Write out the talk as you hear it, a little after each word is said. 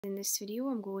In this video,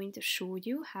 I'm going to show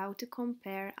you how to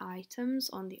compare items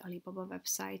on the Alibaba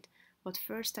website. But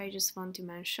first, I just want to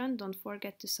mention, don't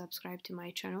forget to subscribe to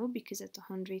my channel because at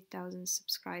 100,000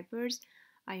 subscribers,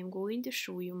 I am going to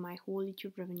show you my whole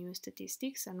YouTube revenue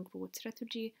statistics and growth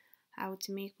strategy, how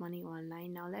to make money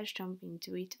online. Now let's jump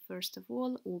into it. First of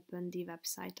all, open the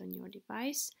website on your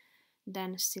device,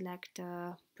 then select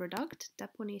a product,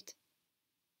 tap on it.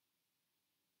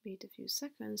 Wait a few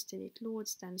seconds till it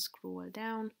loads, then scroll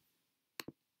down,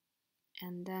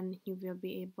 and then you will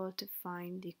be able to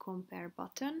find the compare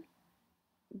button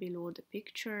below the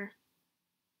picture.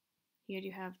 Here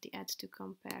you have the add to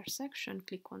compare section.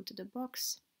 Click onto the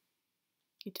box.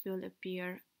 It will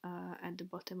appear at the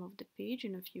bottom of the page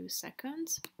in a few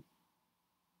seconds.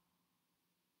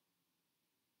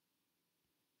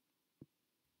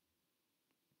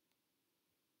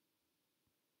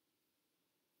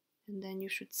 And then you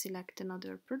should select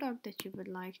another product that you would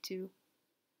like to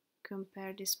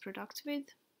compare this product with.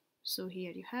 So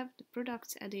here you have the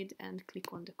products added, and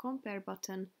click on the compare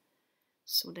button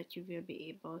so that you will be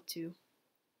able to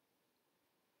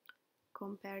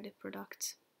compare the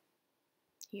products.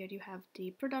 Here you have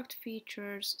the product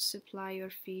features, supplier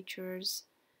features,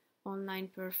 online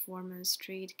performance,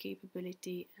 trade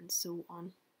capability, and so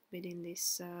on within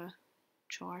this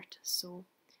chart. So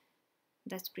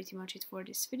that's pretty much it for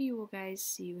this video, guys.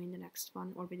 See you in the next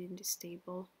one, or within this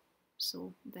table.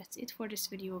 So that's it for this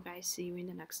video, guys. See you in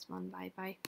the next one. Bye bye.